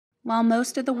While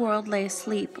most of the world lay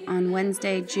asleep on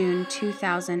Wednesday, June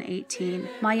 2018,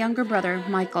 my younger brother,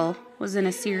 Michael, was in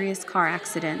a serious car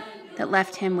accident that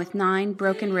left him with 9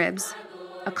 broken ribs,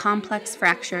 a complex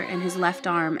fracture in his left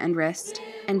arm and wrist,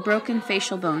 and broken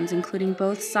facial bones including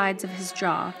both sides of his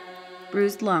jaw,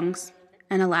 bruised lungs,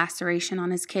 and a laceration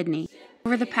on his kidney.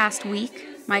 Over the past week,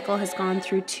 Michael has gone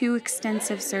through 2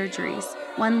 extensive surgeries,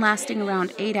 one lasting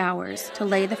around 8 hours, to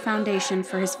lay the foundation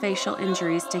for his facial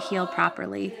injuries to heal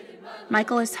properly.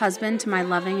 Michael is husband to my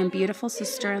loving and beautiful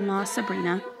sister-in-law,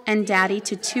 Sabrina, and daddy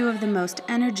to 2 of the most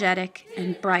energetic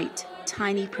and bright,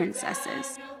 tiny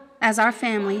princesses. As our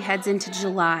family heads into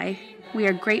July, we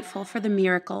are grateful for the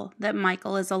miracle that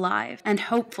Michael is alive and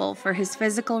hopeful for his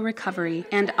physical recovery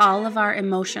and all of our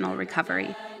emotional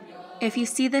recovery. If you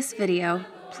see this video,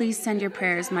 please send your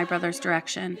prayers my brother's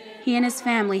direction. He and his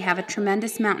family have a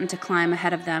tremendous mountain to climb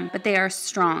ahead of them, but they are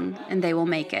strong and they will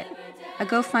make it. A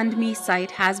GoFundMe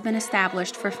site has been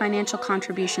established for financial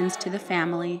contributions to the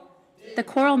family. The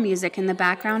choral music in the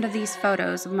background of these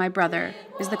photos of my brother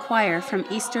is the choir from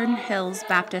Eastern Hills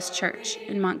Baptist Church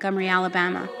in Montgomery,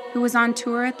 Alabama, who was on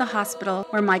tour at the hospital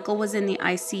where Michael was in the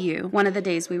ICU one of the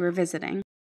days we were visiting.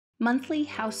 Monthly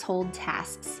household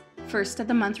tasks. First of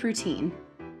the month routine.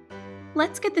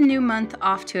 Let's get the new month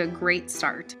off to a great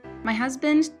start. My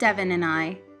husband, Devin, and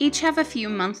I each have a few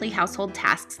monthly household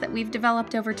tasks that we've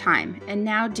developed over time and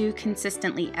now do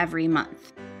consistently every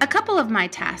month. A couple of my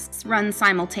tasks run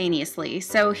simultaneously,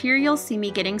 so here you'll see me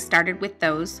getting started with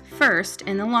those first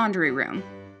in the laundry room.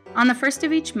 On the first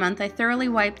of each month, I thoroughly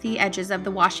wipe the edges of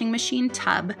the washing machine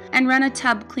tub and run a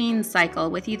tub clean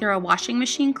cycle with either a washing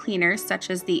machine cleaner,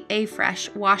 such as the A-Fresh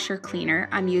washer cleaner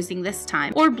I'm using this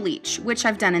time, or bleach, which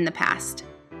I've done in the past.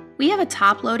 We have a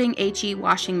top-loading HE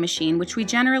washing machine, which we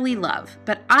generally love,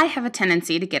 but I have a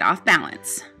tendency to get off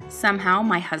balance. Somehow,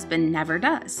 my husband never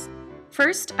does.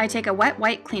 First, I take a wet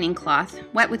white cleaning cloth,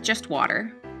 wet with just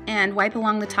water, and wipe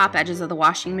along the top edges of the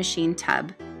washing machine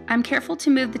tub. I'm careful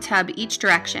to move the tub each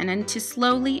direction and to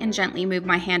slowly and gently move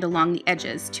my hand along the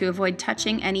edges to avoid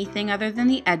touching anything other than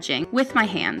the edging with my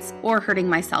hands or hurting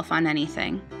myself on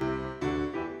anything.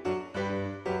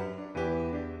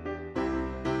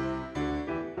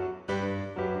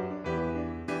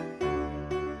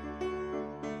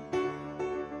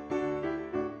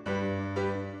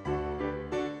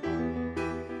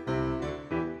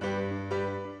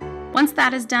 Once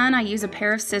that is done, I use a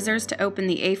pair of scissors to open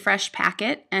the A-Fresh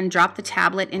packet and drop the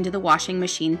tablet into the washing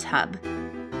machine tub.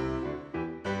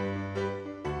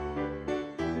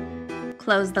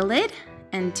 Close the lid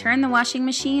and turn the washing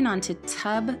machine onto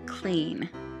tub clean.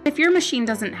 If your machine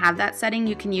doesn't have that setting,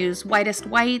 you can use whitest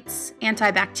whites,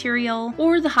 antibacterial,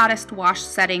 or the hottest wash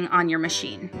setting on your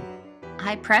machine.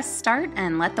 I press start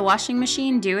and let the washing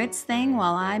machine do its thing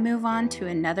while I move on to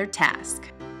another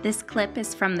task. This clip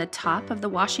is from the top of the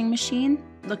washing machine,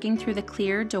 looking through the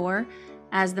clear door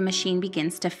as the machine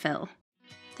begins to fill.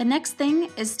 The next thing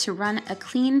is to run a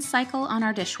clean cycle on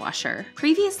our dishwasher.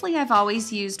 Previously, I've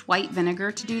always used white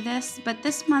vinegar to do this, but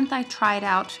this month I tried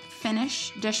out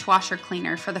Finish dishwasher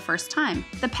cleaner for the first time.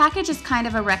 The package is kind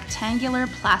of a rectangular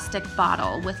plastic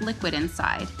bottle with liquid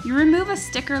inside. You remove a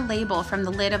sticker label from the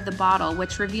lid of the bottle,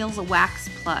 which reveals a wax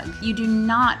plug. You do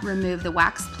not remove the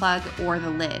wax plug or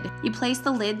the lid. You place the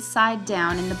lid side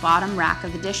down in the bottom rack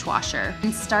of the dishwasher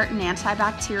and start an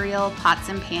antibacterial, pots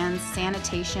and pans,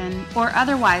 sanitation, or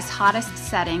otherwise hottest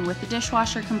setting with the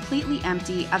dishwasher completely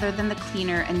empty other than the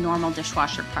cleaner and normal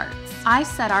dishwasher parts. I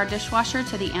set our dishwasher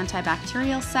to the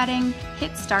antibacterial setting,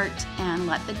 hit start, and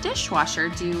let the dishwasher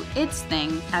do its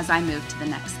thing as I move to the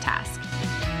next task.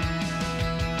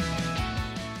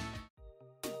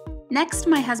 Next,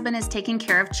 my husband is taking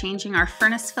care of changing our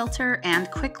furnace filter and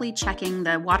quickly checking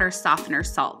the water softener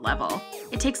salt level.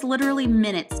 It takes literally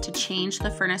minutes to change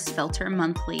the furnace filter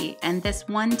monthly, and this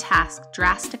one task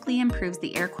drastically improves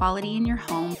the air quality in your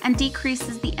home and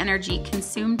decreases the energy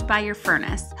consumed by your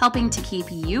furnace, helping to keep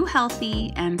you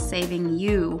healthy and saving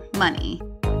you money.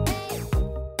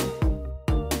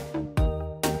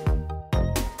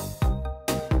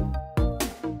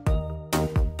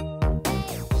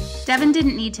 Devin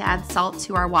didn't need to add salt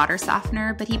to our water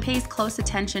softener, but he pays close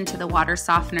attention to the water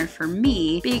softener for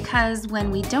me because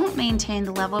when we don't maintain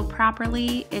the level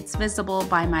properly, it's visible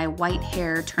by my white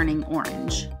hair turning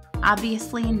orange.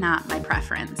 Obviously not my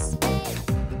preference.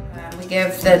 We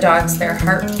give the dogs their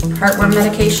heartworm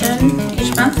medication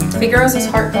each month. Figaro's is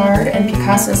HeartGuard and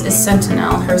Picasso's is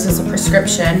Sentinel. Hers is a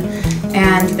prescription,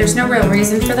 and there's no real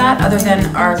reason for that other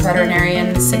than our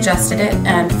veterinarian suggested it,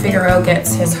 and Figaro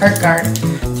gets his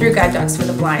HeartGuard through Guide Dogs for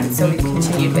the Blind, so we've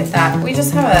continued with that. We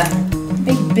just have a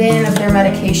big bin of their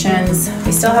medications.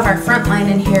 We still have our front line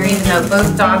in here, even though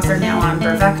both dogs are now on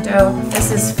Preventative.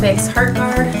 This is Fig's Heart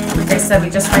Guard. Like I said, we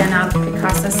just ran out of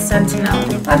Picasso's Sentinel.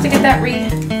 We'll have to get that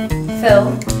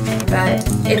refilled, but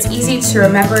it's easy to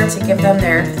remember to give them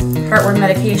their heartworm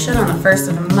medication on the first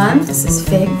of the month. This is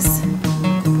Fig's.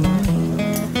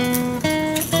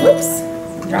 Whoops,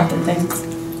 I'm dropping things.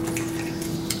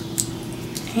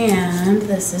 And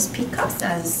this is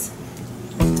Picasso's.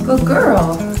 Good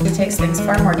girl. He takes things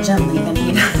far more gently than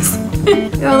he does.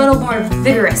 Go a little more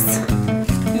vigorous.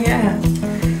 Yeah.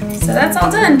 So that's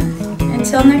all done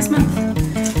until next month.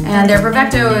 And their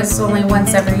Brevecto is only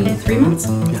once every 3 months.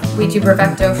 Yeah. We do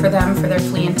Brevecto for them for their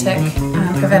flea and tick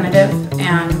preventative,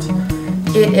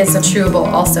 and it is a chewable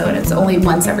also, and it's only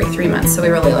once every 3 months. So we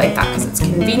really like that because it's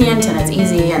convenient and it's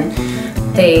easy, and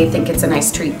they think it's a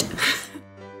nice treat.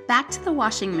 Back to the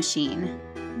washing machine.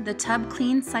 The tub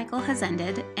clean cycle has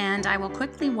ended, and I will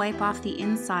quickly wipe off the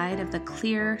inside of the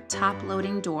clear top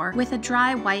loading door with a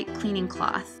dry white cleaning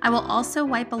cloth. I will also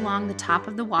wipe along the top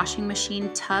of the washing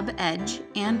machine tub edge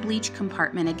and bleach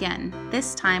compartment again,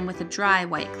 this time with a dry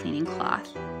white cleaning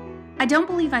cloth. I don't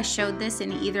believe I showed this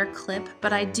in either clip,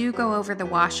 but I do go over the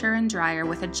washer and dryer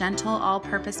with a gentle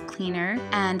all-purpose cleaner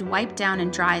and wipe down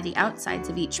and dry the outsides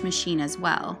of each machine as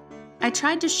well. I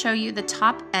tried to show you the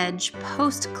top edge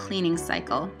post-cleaning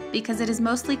cycle because it is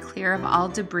mostly clear of all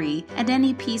debris and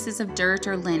any pieces of dirt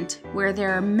or lint where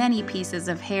there are many pieces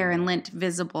of hair and lint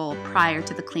visible prior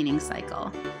to the cleaning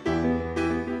cycle.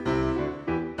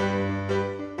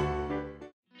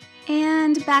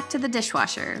 And back to the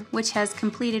dishwasher, which has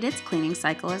completed its cleaning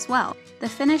cycle as well. The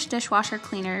finished dishwasher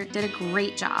cleaner did a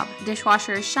great job. The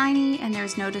dishwasher is shiny and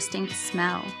there's no distinct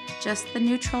smell, just the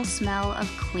neutral smell of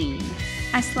clean.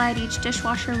 I slide each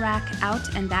dishwasher rack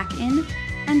out and back in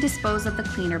and dispose of the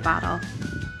cleaner bottle.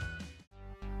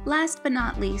 Last but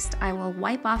not least, I will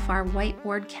wipe off our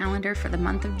whiteboard calendar for the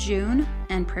month of June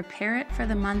and prepare it for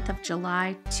the month of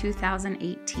July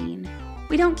 2018.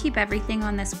 We don't keep everything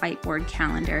on this whiteboard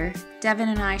calendar. Devin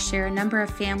and I share a number of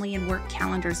family and work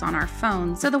calendars on our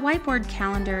phones, so the whiteboard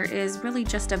calendar is really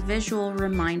just a visual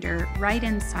reminder right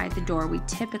inside the door we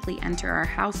typically enter our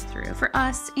house through, for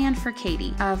us and for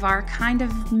Katie, of our kind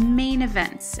of main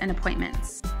events and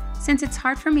appointments. Since it's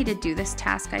hard for me to do this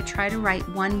task, I try to write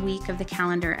 1 week of the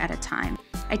calendar at a time.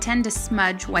 I tend to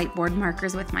smudge whiteboard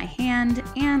markers with my hand,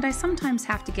 and I sometimes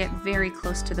have to get very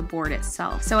close to the board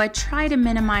itself. So I try to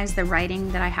minimize the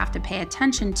writing that I have to pay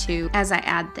attention to as I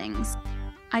add things.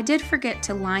 I did forget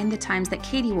to line the times that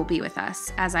Katie will be with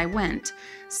us as I went,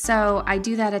 so I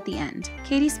do that at the end.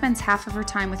 Katie spends half of her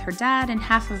time with her dad and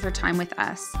half of her time with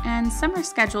us, and summer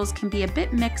schedules can be a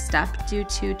bit mixed up due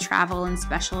to travel and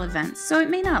special events, so it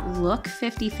may not look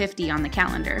 50-50 on the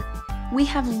calendar. We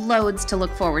have loads to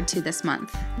look forward to this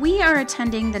month. We are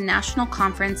attending the National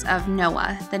Conference of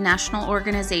NOAA, the National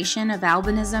Organization of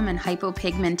Albinism and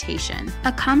Hypopigmentation,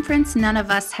 a conference none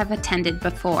of us have attended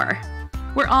before.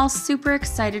 We're all super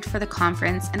excited for the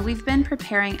conference, and we've been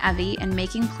preparing Evie and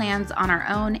making plans on our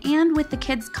own and with the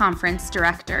kids' conference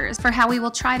directors for how we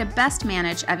will try to best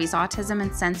manage Evie's autism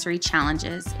and sensory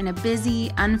challenges in a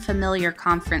busy, unfamiliar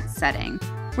conference setting.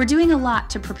 We're doing a lot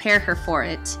to prepare her for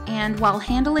it, and while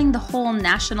handling the whole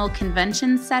national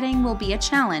convention setting will be a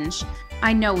challenge,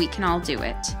 I know we can all do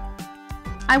it.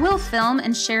 I will film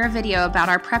and share a video about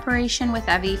our preparation with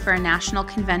Evie for a national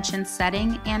convention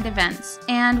setting and events,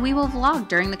 and we will vlog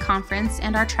during the conference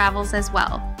and our travels as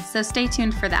well, so stay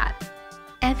tuned for that.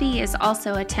 Evie is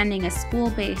also attending a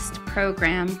school-based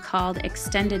program called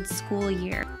Extended School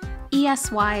Year.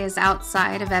 ESY is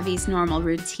outside of Evie's normal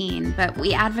routine, but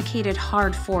we advocated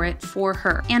hard for it for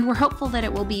her, and we're hopeful that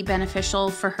it will be beneficial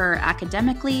for her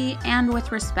academically and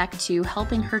with respect to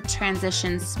helping her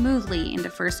transition smoothly into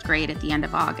first grade at the end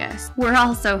of August. We're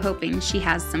also hoping she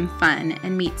has some fun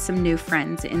and meets some new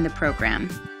friends in the program.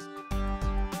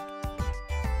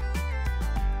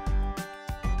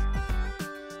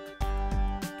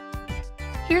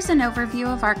 Here's an overview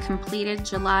of our completed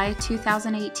July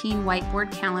 2018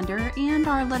 whiteboard calendar and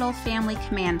our little family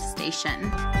command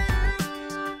station.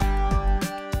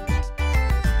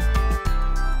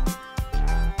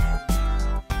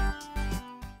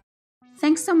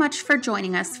 Thanks so much for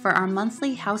joining us for our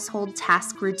monthly household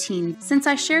task routine. Since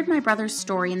I shared my brother's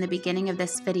story in the beginning of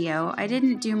this video, I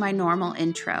didn't do my normal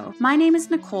intro. My name is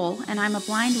Nicole, and I'm a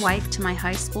blind wife to my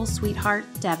high school sweetheart,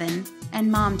 Devin, and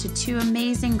mom to two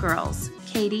amazing girls,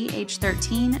 Katie, age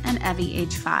 13, and Evie,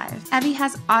 age 5. Evie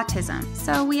has autism,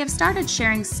 so we have started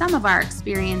sharing some of our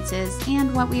experiences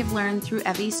and what we have learned through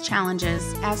Evie's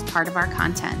challenges as part of our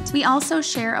content. We also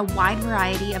share a wide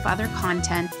variety of other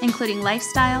content, including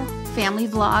lifestyle, family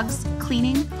vlogs,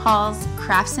 cleaning, hauls,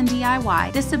 crafts and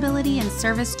DIY, disability and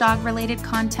service dog related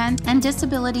content, and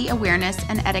disability awareness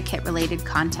and etiquette related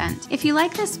content. If you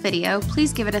like this video,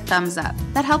 please give it a thumbs up.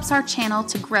 That helps our channel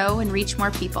to grow and reach more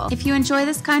people. If you enjoy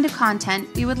this kind of content,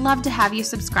 we would love to have you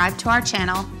subscribe to our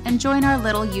channel and join our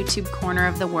little YouTube corner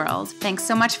of the world. Thanks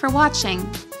so much for watching,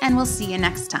 and we'll see you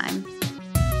next time.